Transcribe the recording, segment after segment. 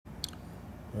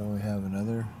Well, we have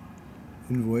another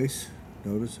invoice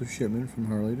notice of shipment from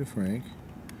Harley to Frank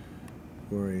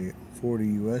for a 40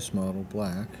 US model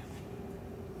black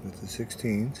with the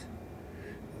 16s,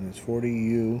 and it's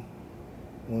 40U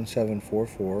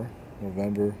 1744,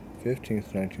 November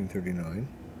 15th, 1939.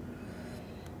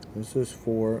 This is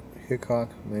for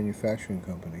Hickok Manufacturing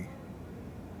Company,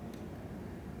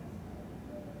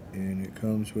 and it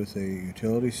comes with a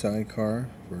utility sidecar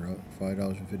for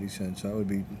 $5.50. That would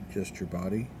be just your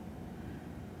body,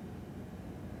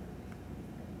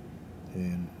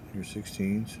 and your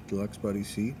 16s, deluxe buddy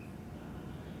seat,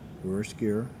 reverse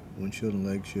gear, windshield and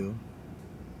leg shield.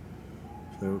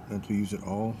 So meant to use it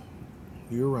all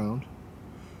year round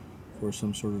for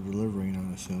some sort of delivering,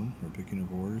 I assume, or picking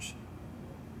up orders.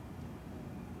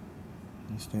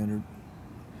 And standard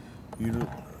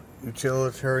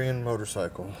utilitarian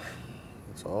motorcycle.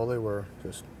 That's all they were,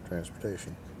 just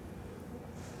transportation.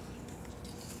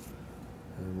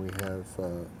 And we have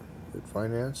it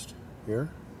financed here.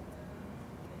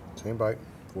 Same bike,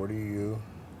 40U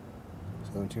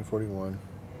 1741,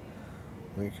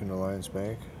 Lincoln Alliance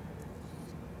Bank.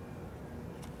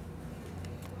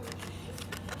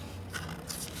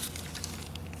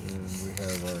 And we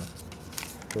have our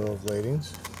bill of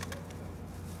ladings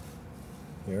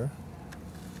here.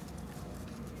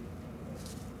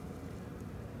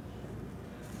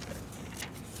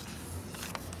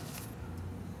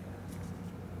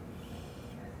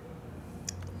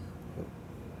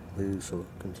 We shall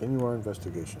continue our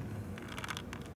investigation.